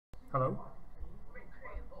Hello?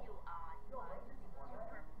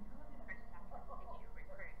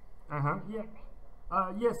 Uh-huh, yeah.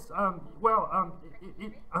 Yes, well,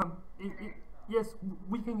 yes,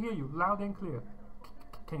 we can hear you loud and clear.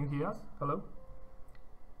 Can you hear us? Hello?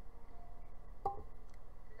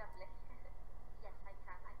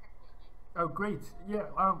 Oh, great. Yeah,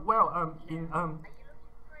 well,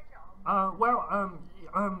 well,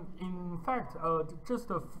 in fact, just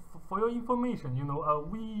for your information,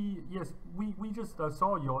 yes, we just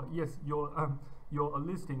saw your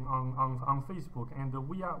listing on Facebook, and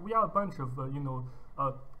we are a bunch of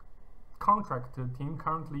contract team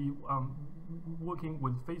currently working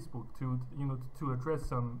with Facebook to to address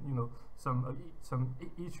some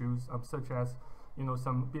issues such as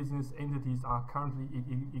some business entities are currently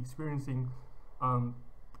experiencing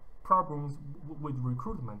problems with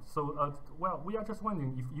recruitment. So, well, we are just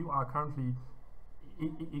wondering if you are currently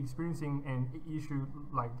experiencing an issue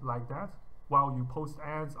like that while you post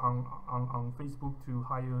ads on Facebook to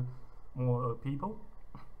hire more people.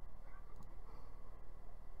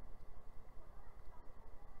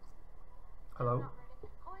 Hello.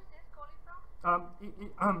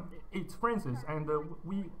 It's Francis, and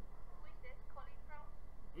we.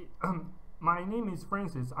 My name is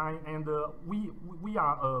Francis. We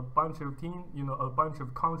are a bunch of team, a bunch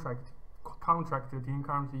of contractor team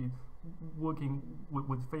currently working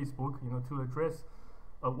with Facebook, to address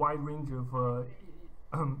a wide range of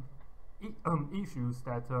issues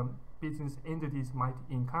that business entities might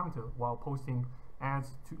encounter while posting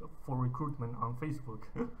ads for recruitment on Facebook.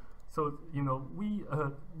 So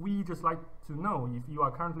we just like to know if you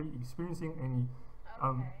are currently experiencing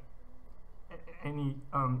any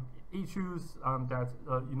issues that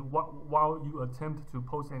while you attempt to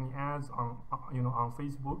post any ads on on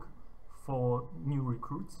Facebook for new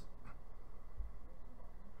recruits.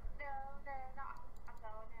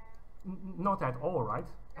 Not at all, right?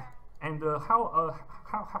 And how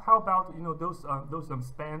about those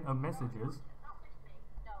spam messages?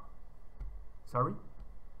 Sorry.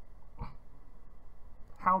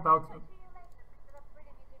 How about?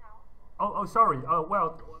 Oh, sorry.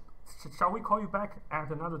 Well, shall we call you back at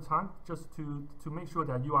another time just to make sure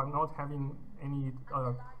that you are not having any?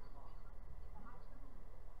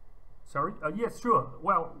 Sorry. Yes, sure.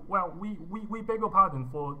 Well, we beg your pardon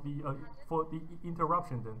for the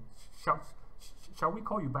interruption. Then, shall we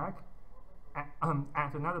call you back at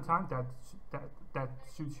another time that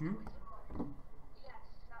suits you?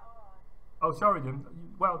 Oh, sorry then.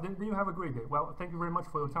 Well, then you have a great day. Well, thank you very much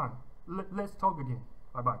for your time. Let's talk again.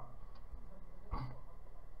 Bye bye.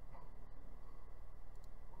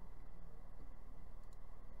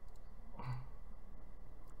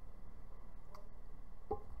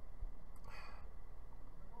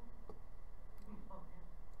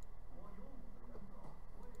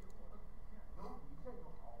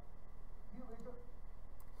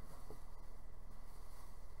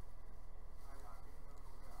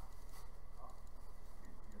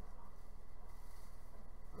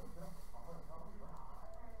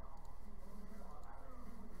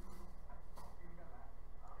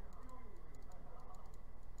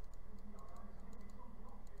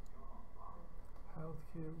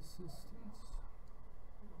 Healthcare assistance.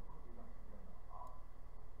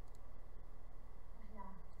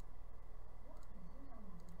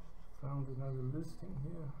 Found another listing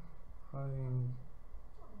here. Hiring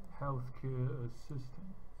healthcare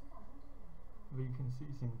assistant.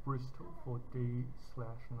 Vacancies in Bristol for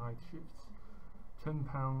day/night shifts.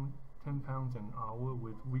 £10 an hour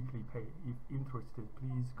with weekly pay. If interested,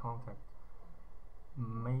 please contact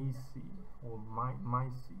Macy or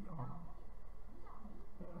Micey on.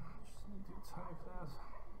 Yeah, just need to type that.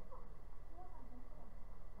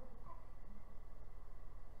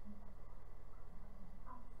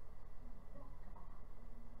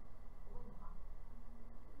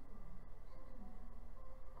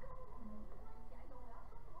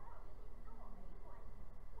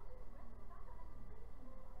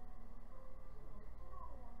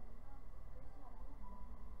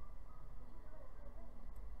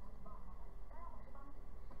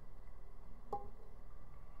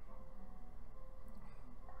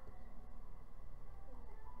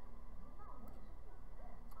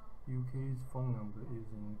 UK's phone number is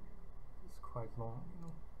quite long,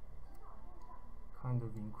 kind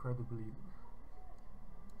of incredibly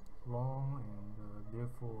long and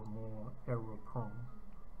therefore more error prone.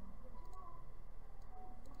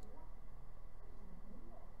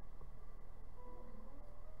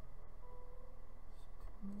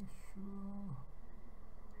 Just to make sure.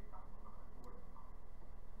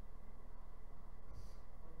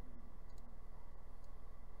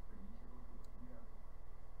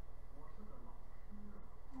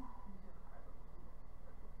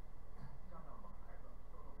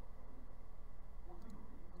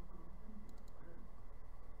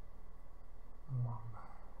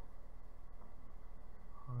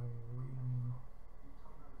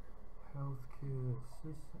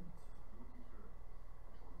 assistant.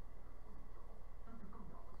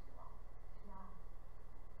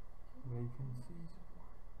 Vacancies.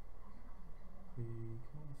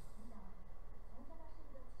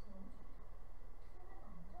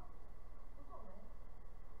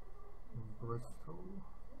 In Bristol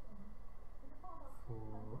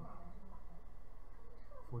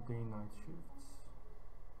for day-night shifts.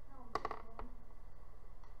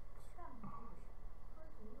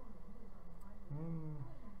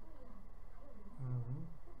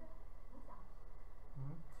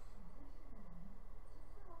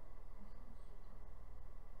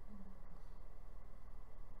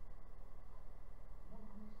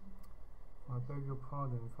 I beg your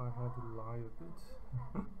pardon if I had to lie a bit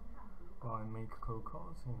while I make cold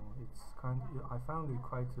calls. You know, it's I found it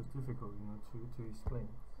quite difficult, you know, to explain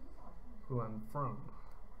who I'm from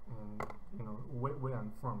and you know where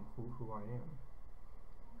I'm from, who I am.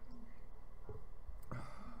 So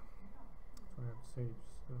I have to say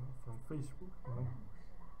it's from Facebook, you know.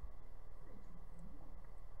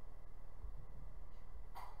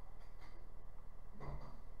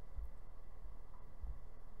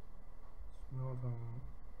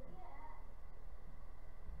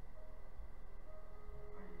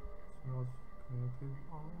 It's not connected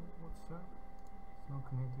on WhatsApp. It's not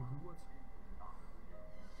connected to WhatsApp.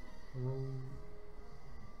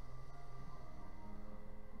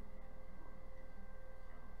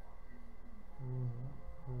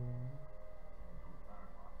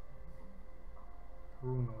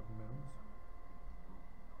 Ronald Mills.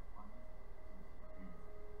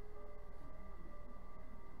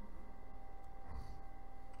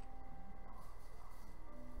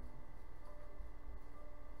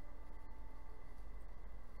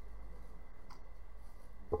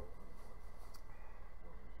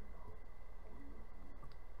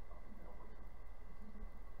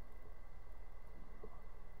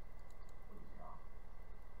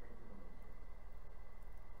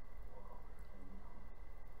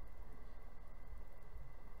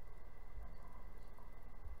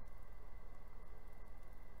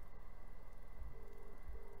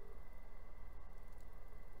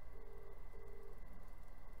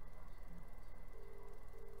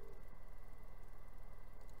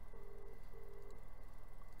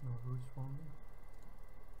 Responding.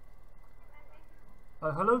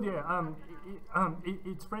 Hello there.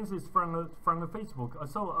 It's Francis from the Facebook.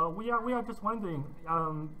 So we are just wondering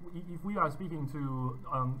if we are speaking to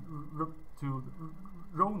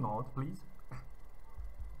Ronald, please.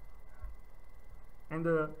 And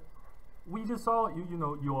we just saw you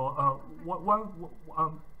know your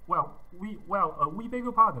we beg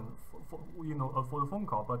your pardon for you know for the phone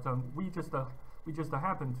call, but we just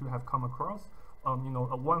happened to have come across you know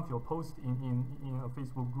one of your posts in a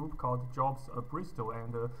Facebook group called Jobs Bristol,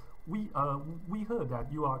 and we heard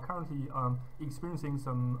that you are currently experiencing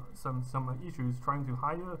some issues trying to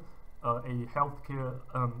hire a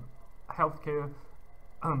healthcare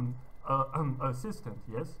assistant.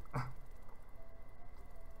 Yes.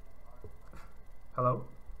 Hello.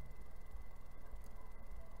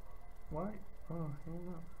 Why? Oh, hang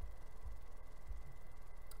up.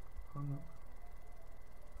 Hang up.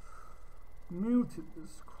 Muted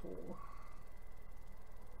this call.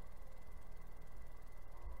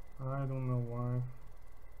 I don't know why.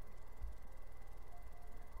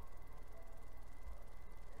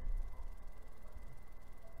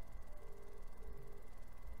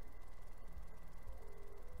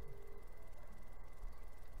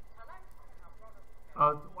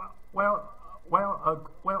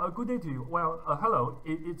 Good day to you. Hello.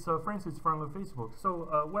 It's Francis from Facebook.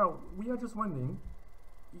 So, we are just wondering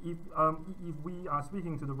if we are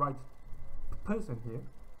speaking to the right person here.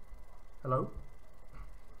 Hello.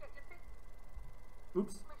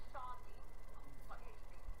 Oops.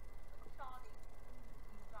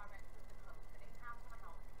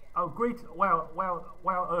 Oh, great.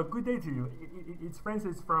 Good day to you. It's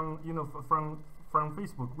Francis from from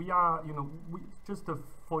Facebook. We are we just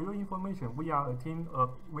for your information, we are a team.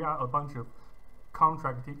 We are a bunch of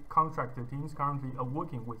contracted teams currently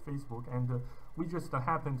working with Facebook, and we just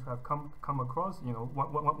happen to have come across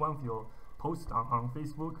one of your posts on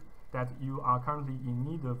Facebook that you are currently in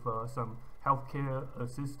need of some healthcare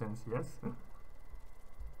assistance. Yes.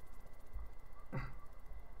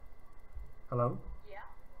 Hello.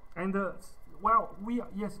 And we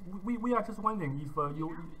are just wondering if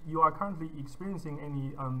you are currently experiencing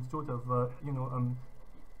any sort of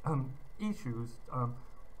issues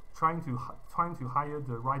trying to hire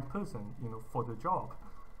the right person for the job.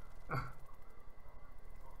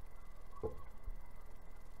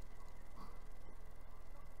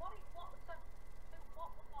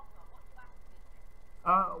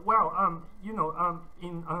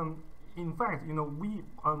 in fact,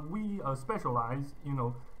 we specialize,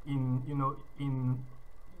 in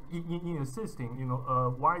assisting, a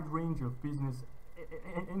wide range of business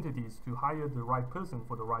entities to hire the right person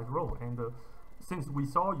for the right role. And since we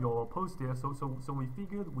saw your post there, so we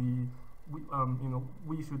figured we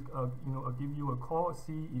should give you a call,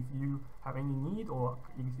 see if you have any need or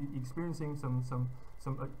experiencing some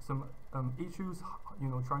issues,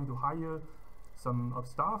 trying to hire some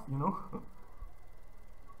staff,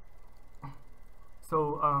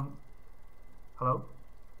 So hello.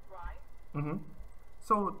 Right. Mm-hmm.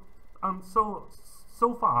 So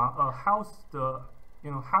so far, how's the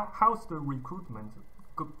how's the recruitment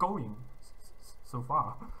going so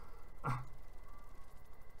far?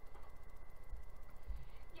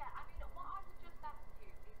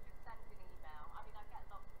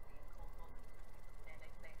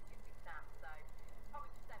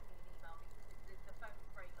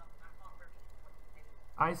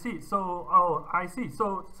 I see. So, oh, I see.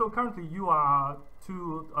 So currently you are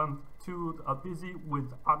too busy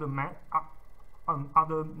with other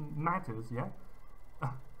matters, yeah.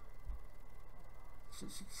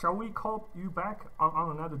 Shall we call you back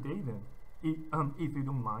on another day then, if you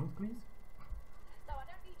don't mind, please? No, I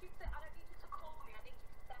don't need you to. I don't need you to call me. I need you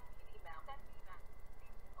to send me an email. Send me an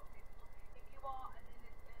email. If you are a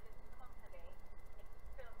little company,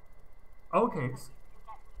 okay.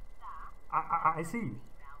 I see.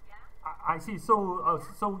 I see. So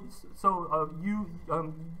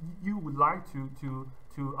you would like to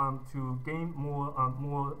gain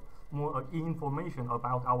more information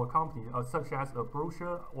about our company, such as a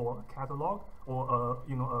brochure or a catalog or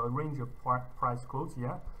a range of price quotes,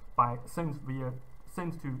 yeah, sent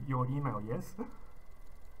to your email, yes.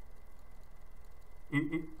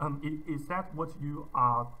 Is that what you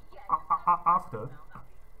are after?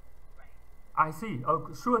 I see.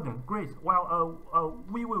 Sure then. Great. Well,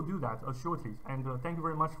 we will do that shortly. And thank you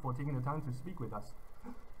very much for taking the time to speak with us.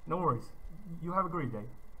 No worries. You have a great day.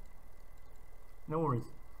 No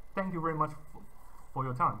worries. Thank you very much for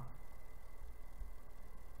your time.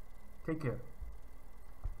 Take care.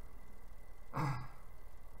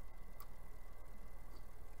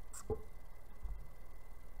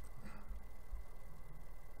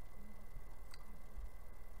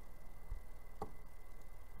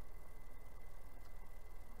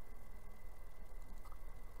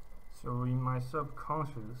 So in my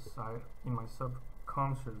subconscious, I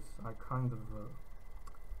kind of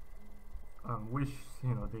wish they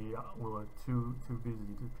were too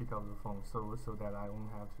busy to pick up the phone, so that I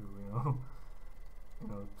won't have to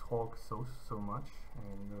talk so much,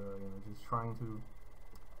 and just trying to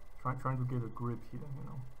get a grip here,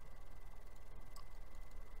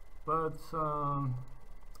 But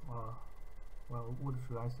well, what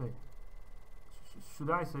should I say? Should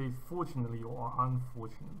I say fortunately or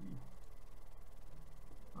unfortunately?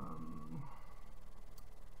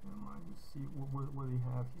 Never mind. Just see what they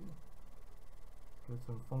have here. Get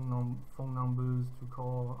some phone numbers to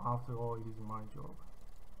call. After all, it is my job.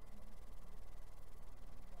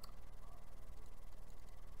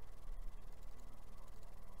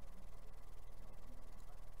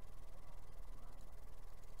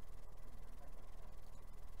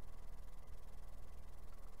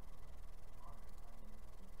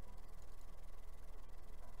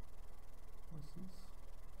 What's this?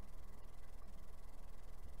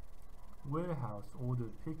 Warehouse order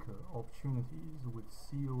picker opportunities with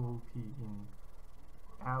COOP in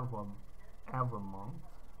Avamont.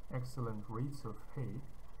 Excellent rates of pay,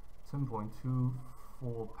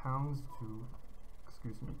 10.24 pounds to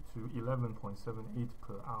 11.78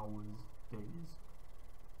 per hours days.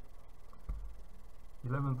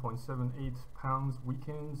 11.78 pounds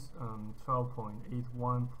weekends,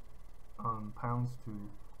 12.81 pounds to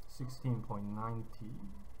 16.90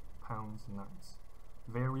 pounds nights.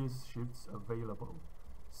 Various shifts available: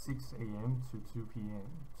 6 a.m. to 2 p.m.,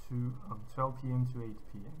 12 p.m. to 8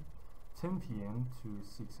 p.m., 10 p.m. to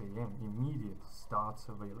 6 a.m. Immediate starts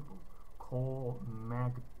available. Call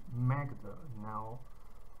Magda now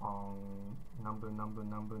on number /number.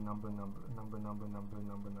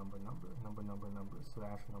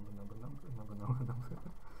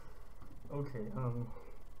 Okay.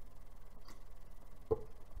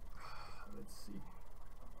 Let's see.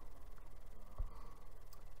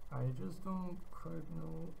 I just don't quite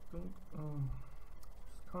know. Just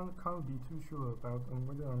can't be too sure about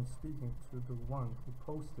whether I'm speaking to the one who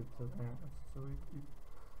posted the ad.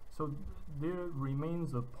 So there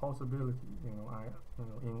remains a possibility,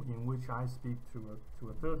 in which I speak to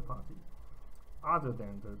a third party, other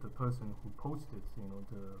than the person who posted,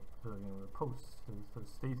 the post, the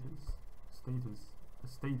status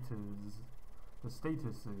the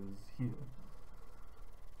status is here.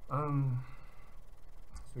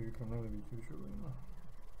 So you can never be too sure,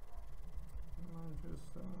 I just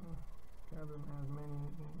gather as many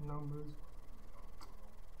numbers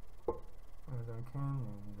as I can,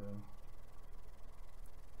 and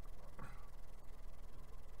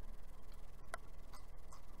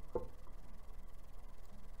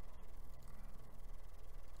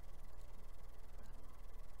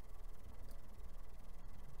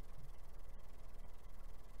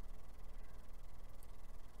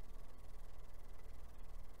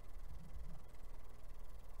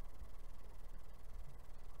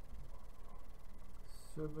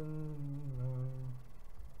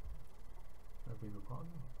I beg your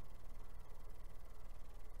pardon.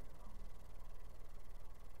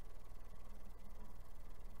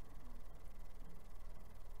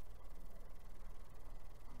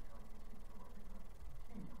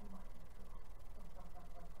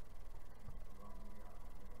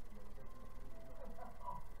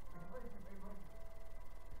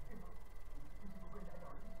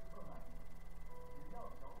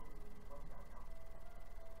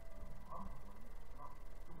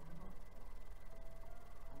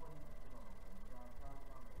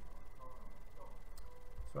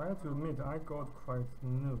 So I have to admit, I got quite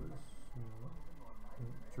nervous,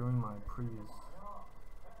 during my previous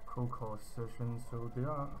cold call session. So they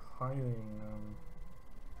are hiring,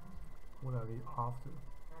 what are they after?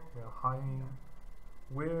 They are hiring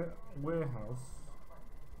warehouse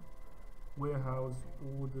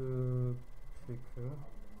order picker.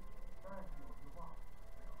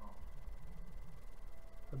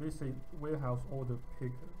 But they say warehouse order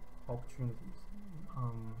picker opportunities.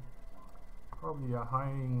 Probably are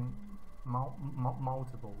hiring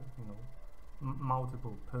multiple,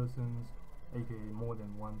 multiple persons, aka more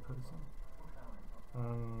than one person.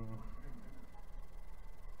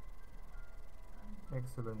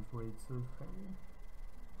 Excellent rates of pay.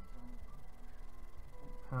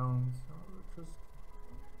 Pounds. Just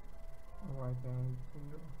write down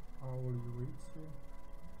the hourly rates here,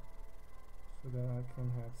 so that I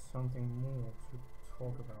can have something more to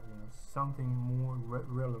talk about. Something more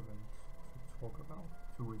relevant talk about,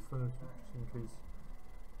 to refer to, just in case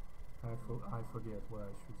I forget what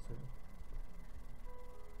I should say.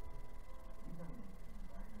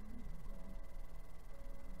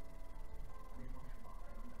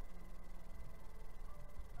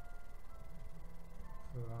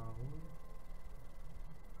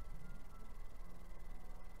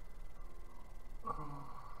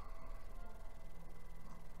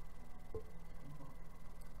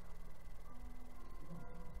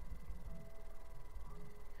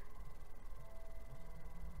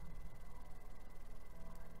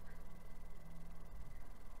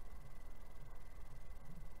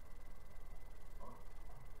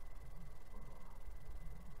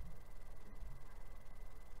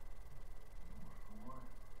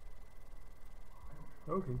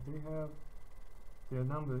 Okay, they have, their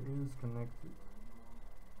number is connected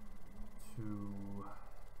to,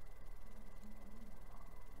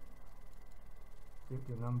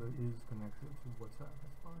 their number is connected to WhatsApp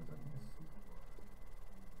as far as I can see.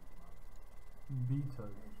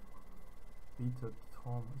 Beta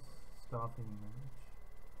Thomas, staffing manager.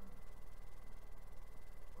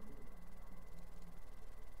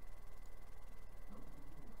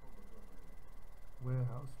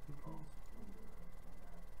 Warehouse pickers.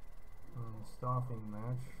 Staffing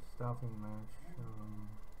match.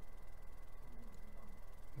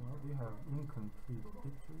 Well, they have incomplete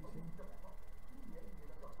pictures here.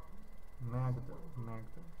 Magda.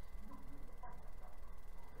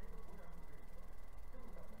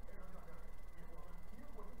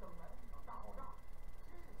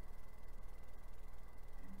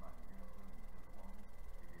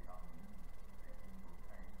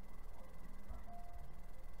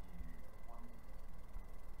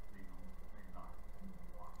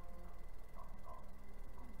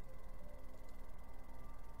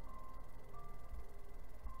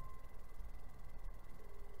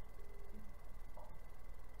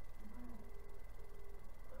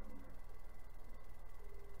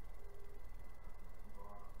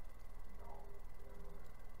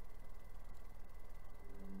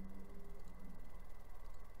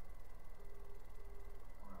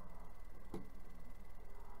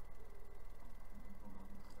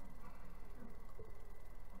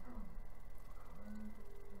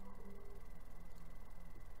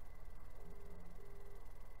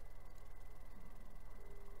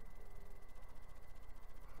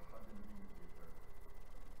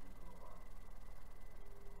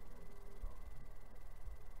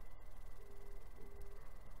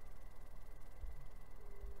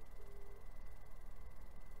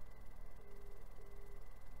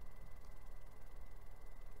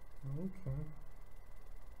 Okay.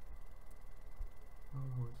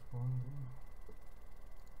 I'm responding.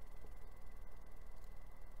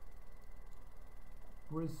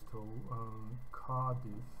 Bristol,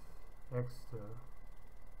 Cardiff, Exeter,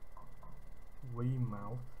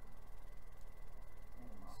 Weymouth,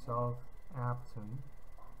 Southampton,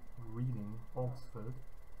 Reading, Oxford,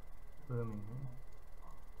 Birmingham,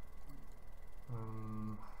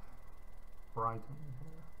 Brighton.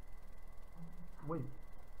 Wait,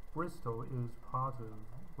 Bristol is part of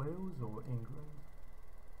Wales or England?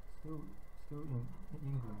 Still in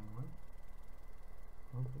England, right?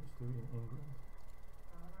 Okay, still in England.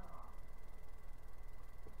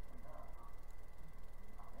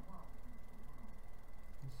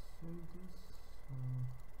 So this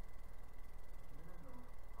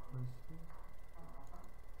Bristol.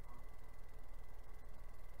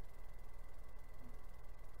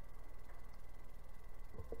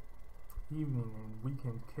 Evening and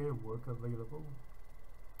weekend care work available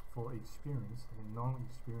for experienced and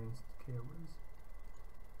non-experienced carers.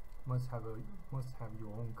 Must have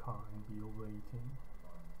your own car and be over 18.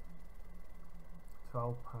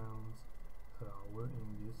 £12 per hour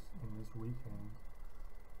in this weekend.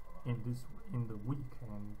 In the week,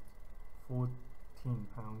 and £14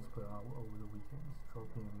 per hour over the weekends.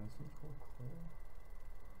 Drop me a message or call.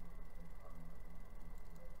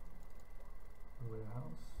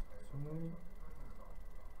 Warehouse. So many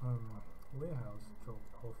warehouse job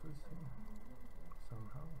offers here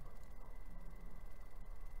somehow.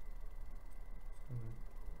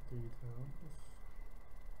 Details.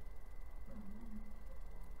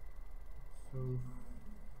 So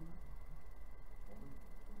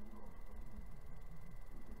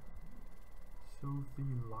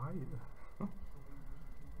Sophie liar.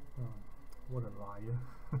 What a liar.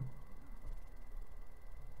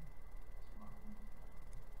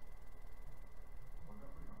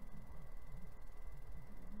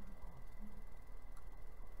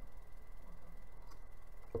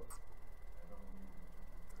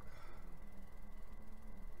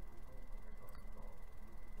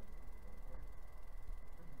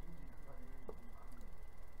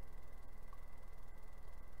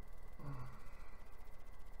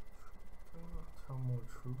 Tell more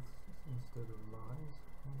truths instead of lies.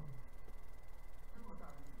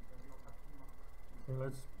 Okay,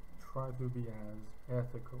 let's try to be as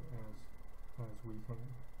ethical as we can.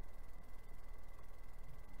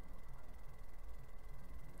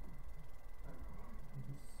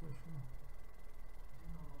 This session.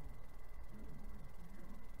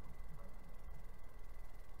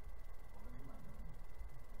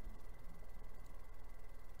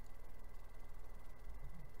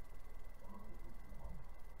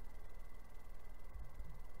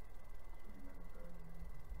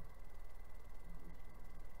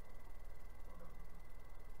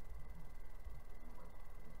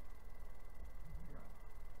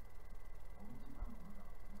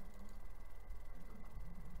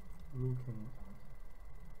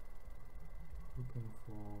 Looking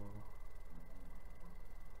for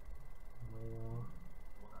more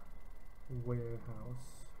warehouse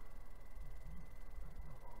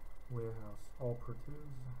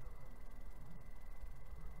operatives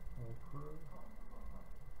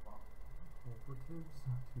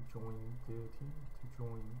to join their team,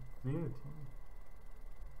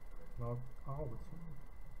 not our team.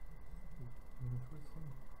 Interesting.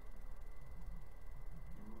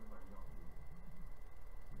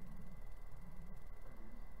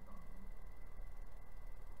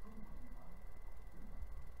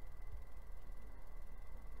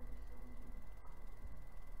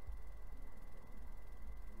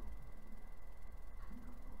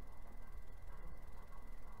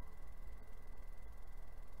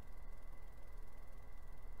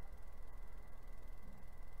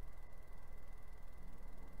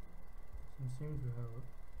 Seems to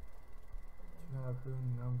have her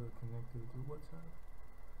number connected to WhatsApp.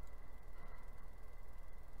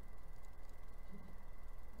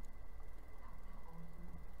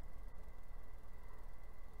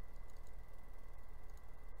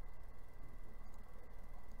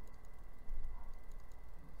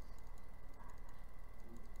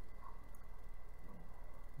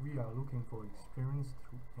 We are looking for experienced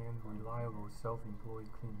and reliable self-employed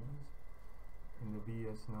cleaners in the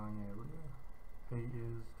BS9 area. Pay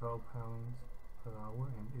is £12 per hour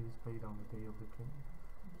and is paid on the day of the cleaning.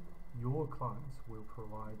 Your clients will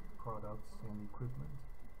provide products and equipment,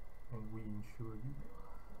 and we insure you.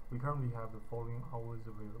 We currently have the following hours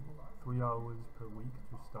available: 3 hours per week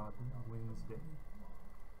to start Wednesday,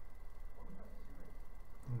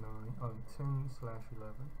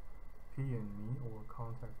 10/11. PM me or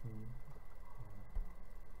contact me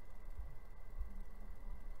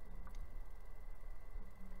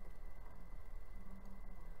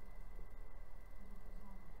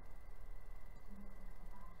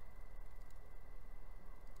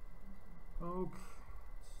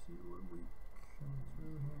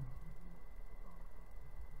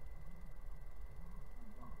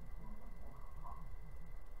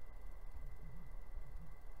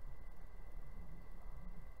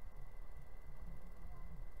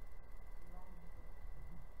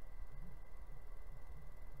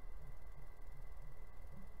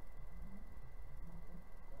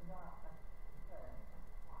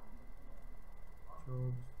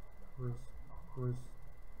Bristol.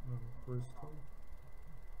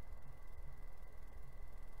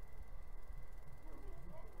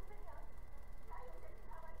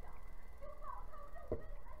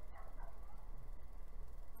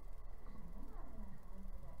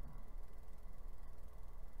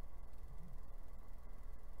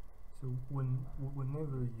 So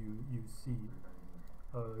whenever you see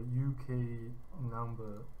a UK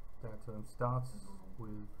number that starts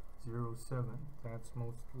with 07, that's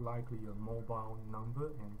most likely a mobile number,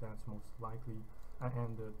 and that's most likely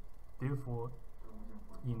and therefore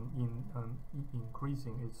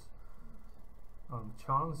increasing its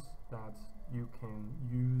chance that you can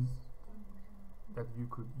use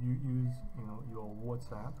use your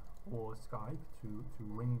WhatsApp or Skype to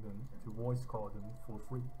ring them, to voice call them for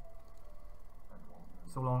free,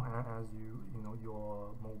 so long as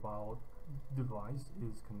your mobile device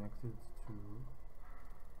is connected to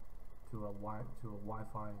a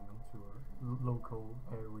Wi-Fi, to a local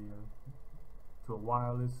area, to a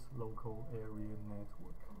wireless local area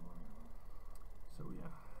network. So yeah.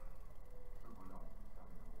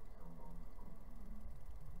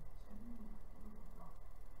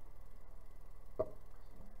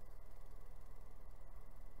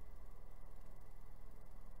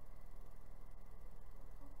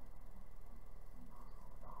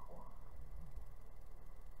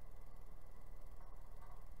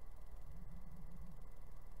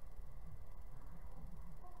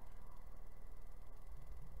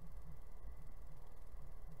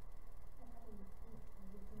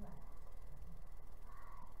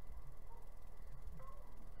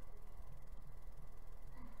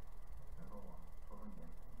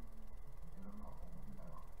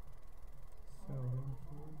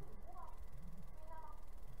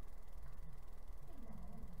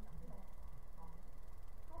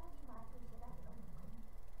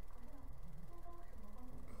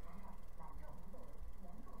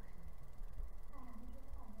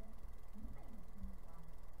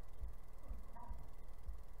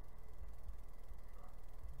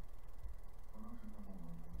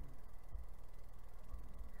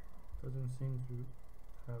 Doesn't seem to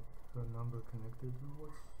have the number connected to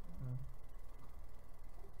WhatsApp.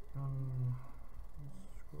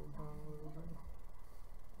 Let's scroll down a little bit.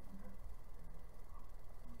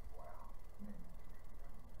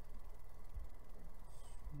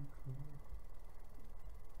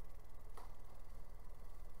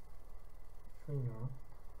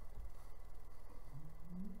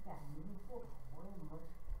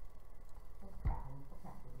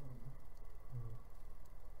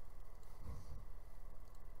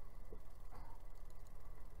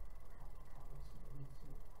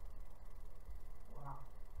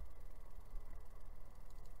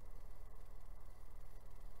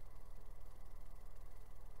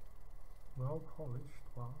 Well polished,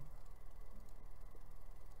 wow.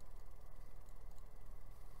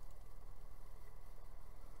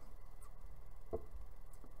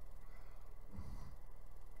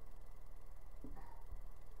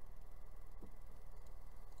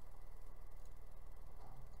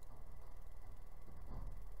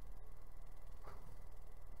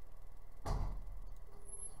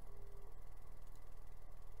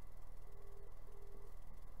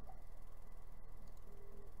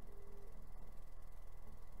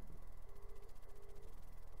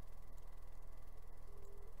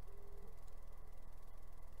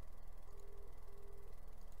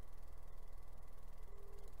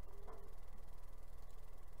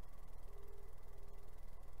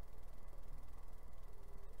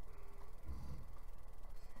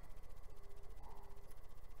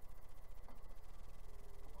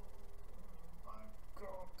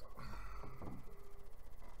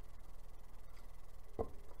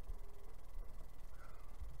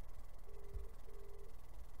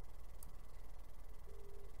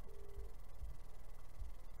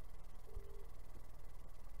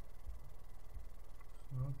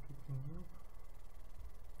 Not picking up.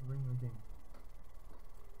 Ring again.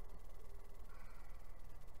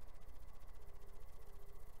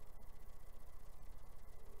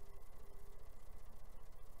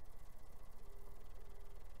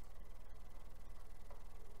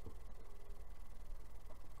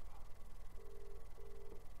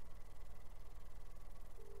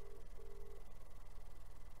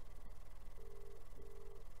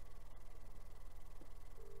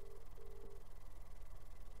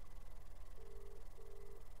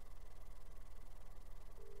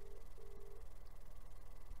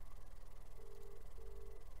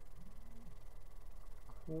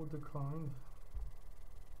 Call declined.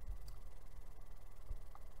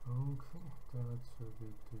 Okay, that's a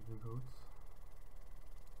bit difficult.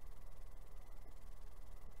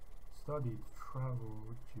 studied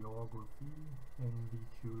travel geography,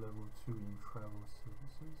 NVQ level 2 in travel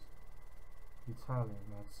services.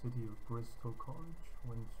 Italian at City of Bristol College.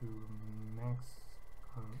 Went to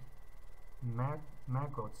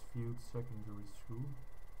Macclesfield Secondary School.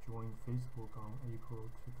 Joined Facebook on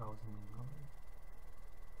April 2009.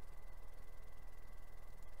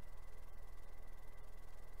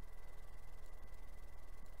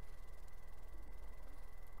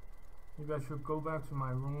 Maybe I should go back to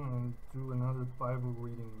my room and do another Bible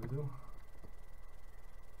reading video.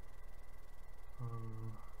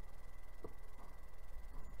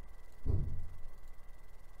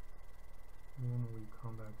 Then we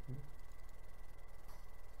come back here.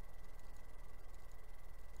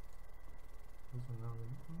 There's another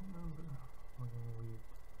number. When we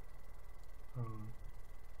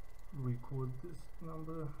record this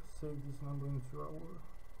number, save this number into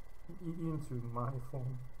my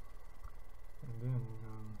phone. And then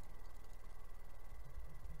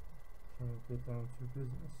can get down to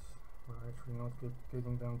business. Well, actually not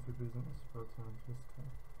getting down to business, but just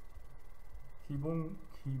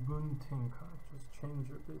기본 탱카, just change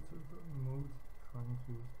a bit of mode, trying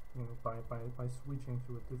to, by switching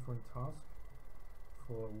to a different task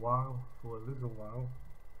for a little while,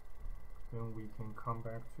 then we can come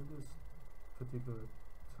back to this particular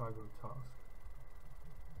type of task.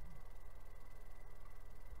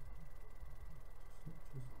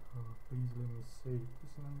 Please let me save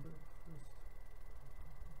this number first.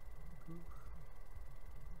 Group.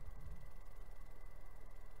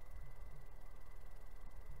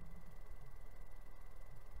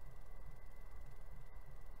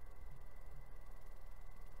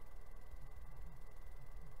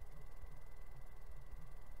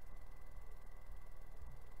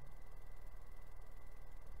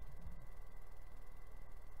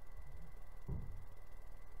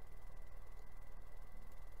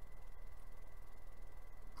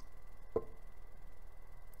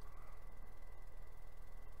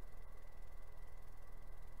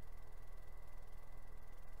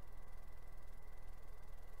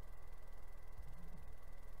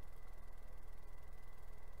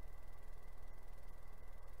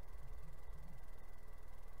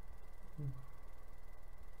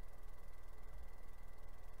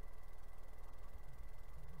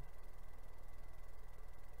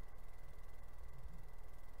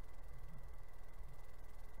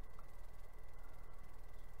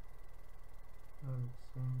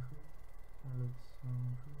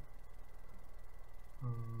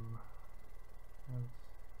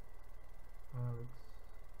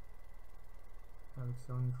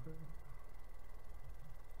 Alexandra.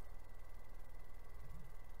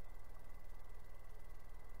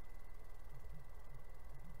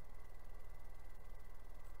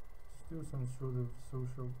 Still some sort of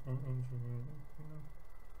social engineering,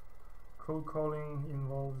 Cold calling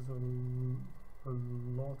involves a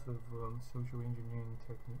lot of social engineering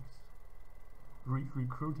techniques.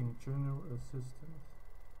 Recruiting general assistants,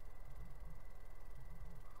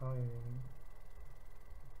 hiring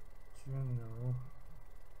general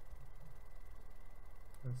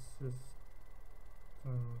assistant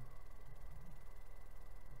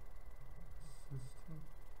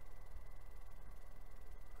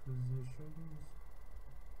positions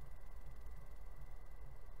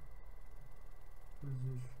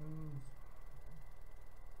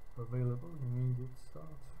available, immediate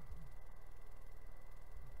start.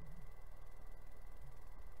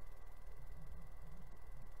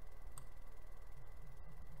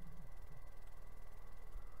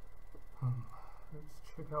 Let's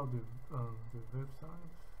check out the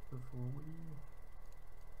website before we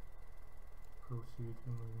proceed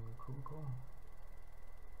in the cold call.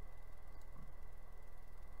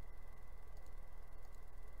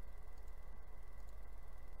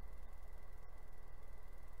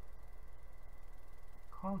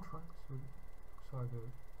 Contracts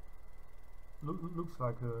looks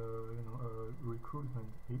like a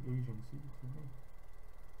recruitment agency to me.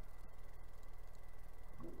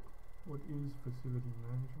 What is facility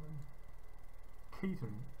management?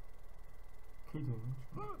 Catering.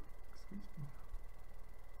 Excuse me.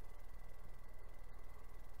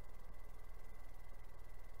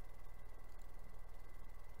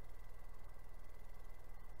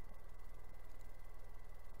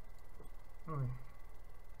 Alright.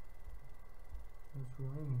 Let's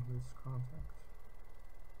ring this contact.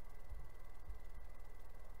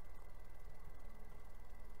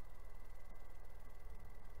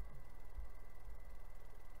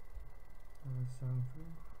 Alexandra.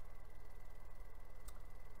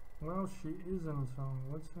 Well, she isn't on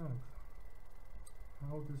WhatsApp.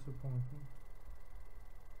 How disappointing.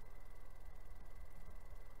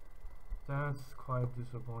 That's quite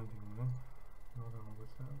disappointing, man. Not on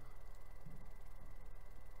WhatsApp.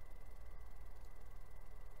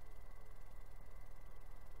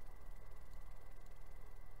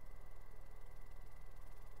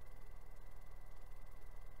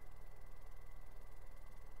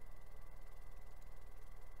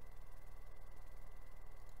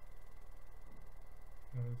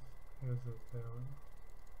 Here's a error.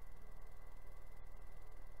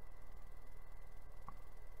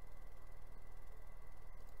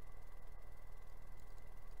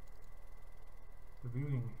 The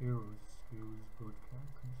Building Heroes Skills Bootcamp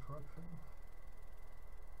Construction.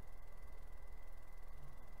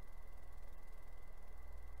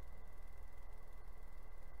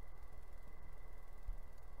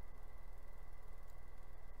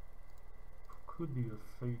 Could be a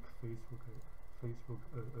fake Facebook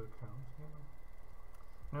account, you know.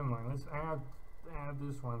 Never mind. Let's add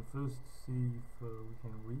this one first. See if we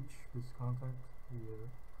can reach this contact via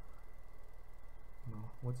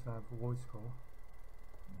WhatsApp voice call.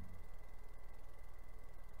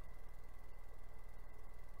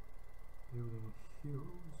 Building Heroes.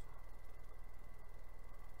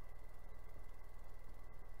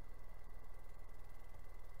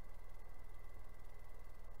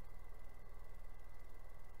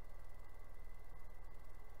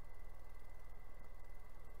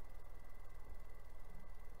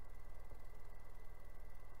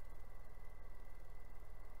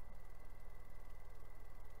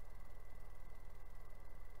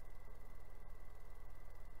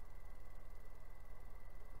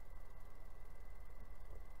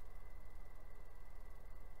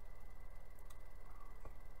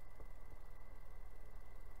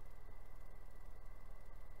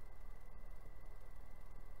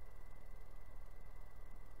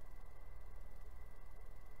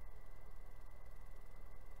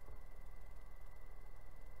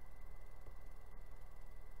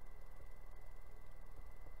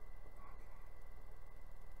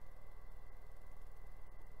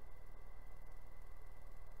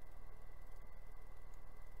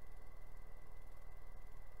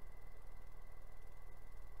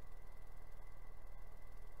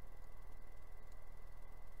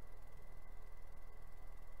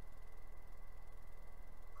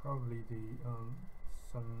 Probably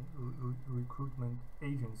some recruitment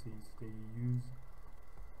agencies, they use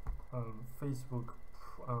Facebook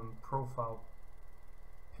profile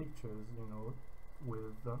pictures,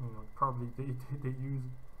 with probably they use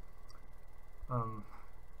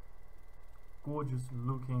gorgeous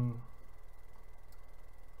looking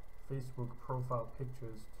Facebook profile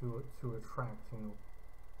pictures to attract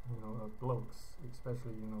blokes,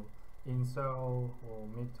 especially incel or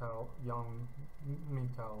young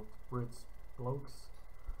MGTOW Brits blokes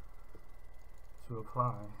to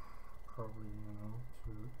apply, probably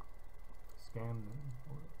to scam them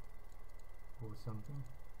or something.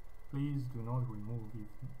 Please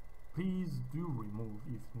do remove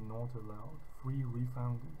if not allowed. Free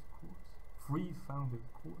founded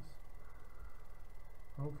course.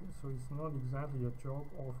 Okay, so it's not exactly a job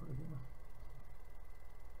offer here.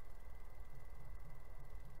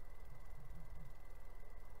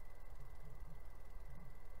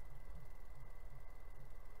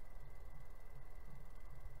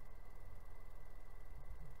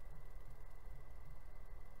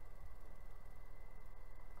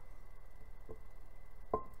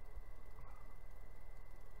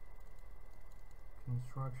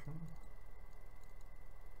 Construction.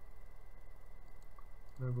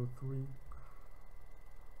 Level 3.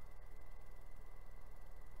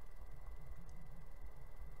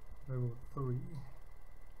 Level 3.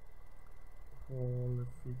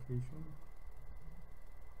 Qualification.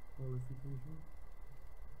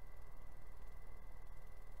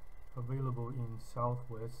 Available in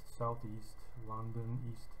Southwest, Southeast, London,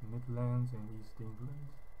 East Midlands, and East England.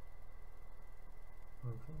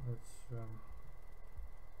 Okay, let's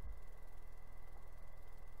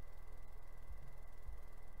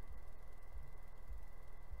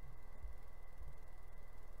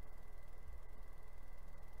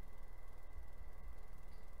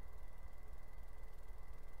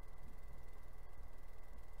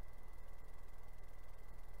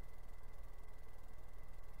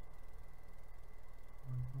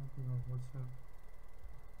on WhatsApp.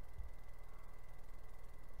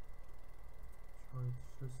 Sorry, it's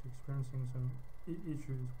just experiencing some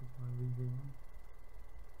issues with my VPN.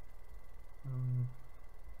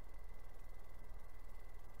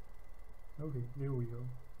 Okay, there we go.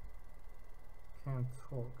 Can't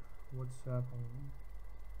talk. WhatsApp only.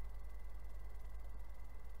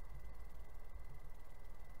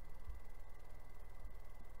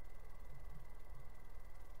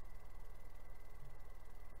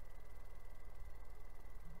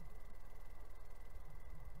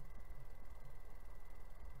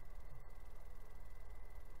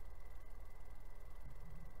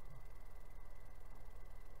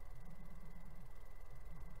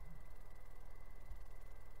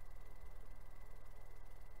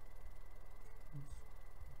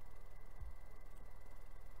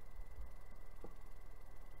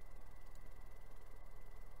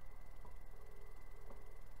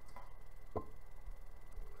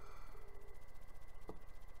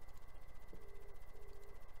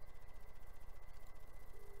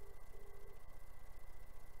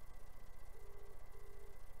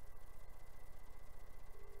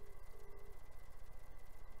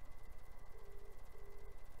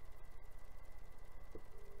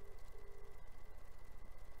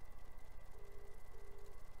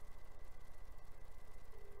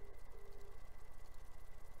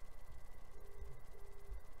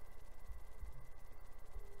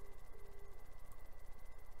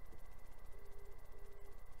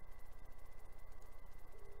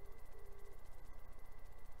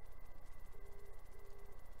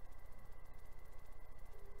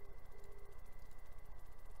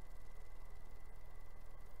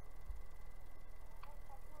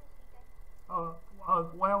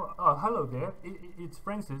 Hello there. It's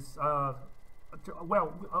Francis. We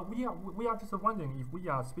are just wondering if we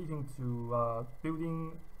are speaking to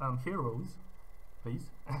building heroes, please.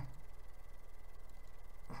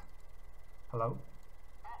 Hello.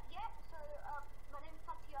 Yeah, so my name's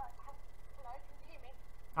Satya. Hello, can you hear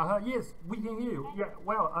me? Yes, we can hear you. Yeah.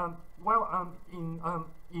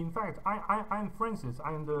 In fact, I'm Francis,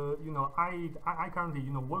 and I currently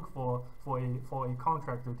work for a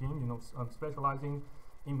contractor team, specializing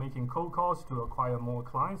in making cold calls to acquire more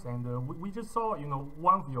clients, and we just saw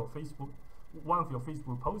one of your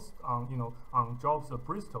Facebook posts on on jobs at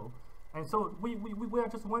Bristol, and so we are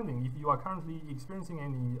just wondering if you are currently experiencing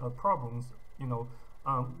any problems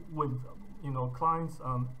with clients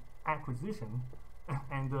acquisition,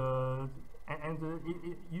 and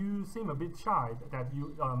you seem a bit shy that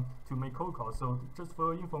you to make cold calls. So just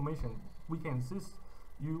for information, we can assist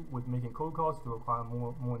you with making cold calls to acquire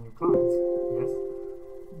more new clients. Yes.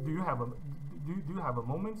 Do you have a do you have a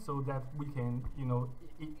moment so that we can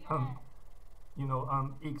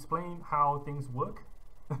explain how things work,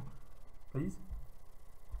 please?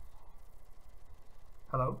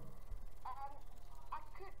 Hello. I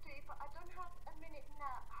could do, but I don't have a minute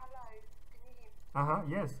now. Hello, can you hear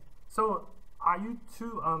me? Yes. So are you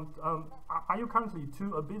too are you currently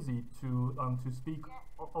too busy to speak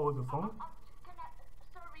over the phone?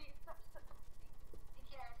 Sorry.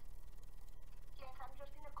 Yes. Yes, I'm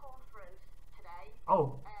just in a conference today.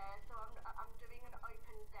 Oh. So I'm doing an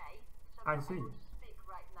open day. So I I'm see. able to speak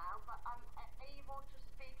right now, but I'm able to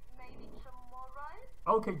speak maybe tomorrow.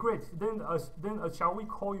 Okay, great. Then shall we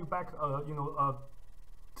call you back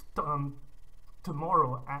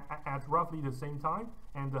tomorrow at roughly the same time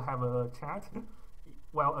and have a chat?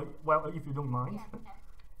 Well, if you don't mind. Yes, yes.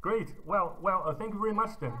 Great. Thank you very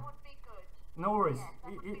much then. That would be good. No worries. Yes,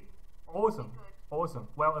 that would be Awesome. good. Awesome.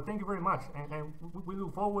 Well, thank you very much, and we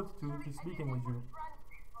look forward to Sorry, speaking your with name you. was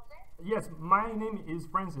Francis, was it? Yes, my name is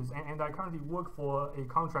Francis, and I currently work for a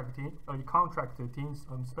contractor team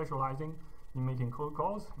specializing in making cold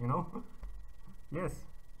calls. Yes,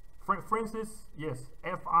 Francis. Yes,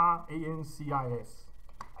 Francis.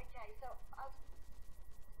 Okay, so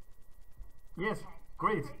Yes, okay.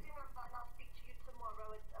 great, Save your number and I'll speak to you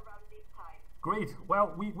tomorrow around this time. great.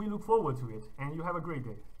 Well, we look forward to it, and you have a great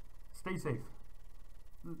day. Stay safe.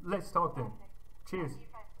 Let's talk then. Okay. Cheers. Thank you,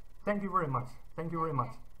 Francis. Thank you very much. Thank you very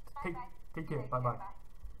much. Bye-bye. Take care. Take Bye care, bye.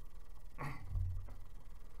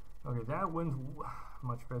 bye. Okay, that went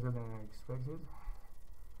much better than I expected.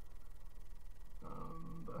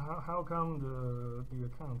 But how come the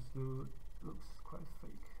account still looks quite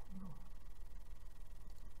fake?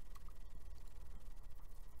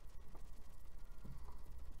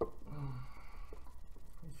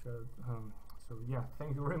 I should, so yeah,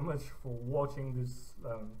 thank you very much for watching this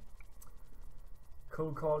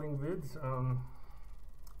cold calling vid.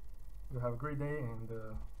 You have a great day, and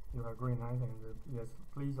you have a great night, and yes,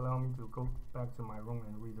 please allow me to go back to my room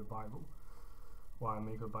and read the Bible while I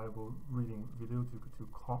make a Bible reading video to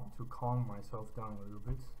calm myself down a little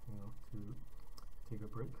bit, to take a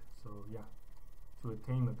break. So yeah, to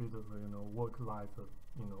attain a bit of work life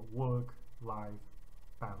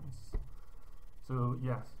balance. So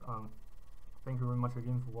yes, thank you very much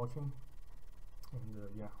again for watching, and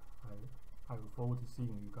yeah, I look forward to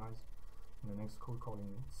seeing you guys in the next cold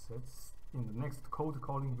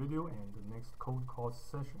calling video and the next cold call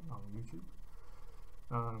session on YouTube.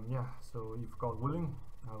 Yeah, so if God willing,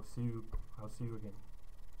 I'll see you again.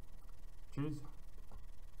 Cheers.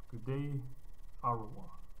 Good day. Au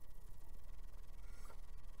revoir.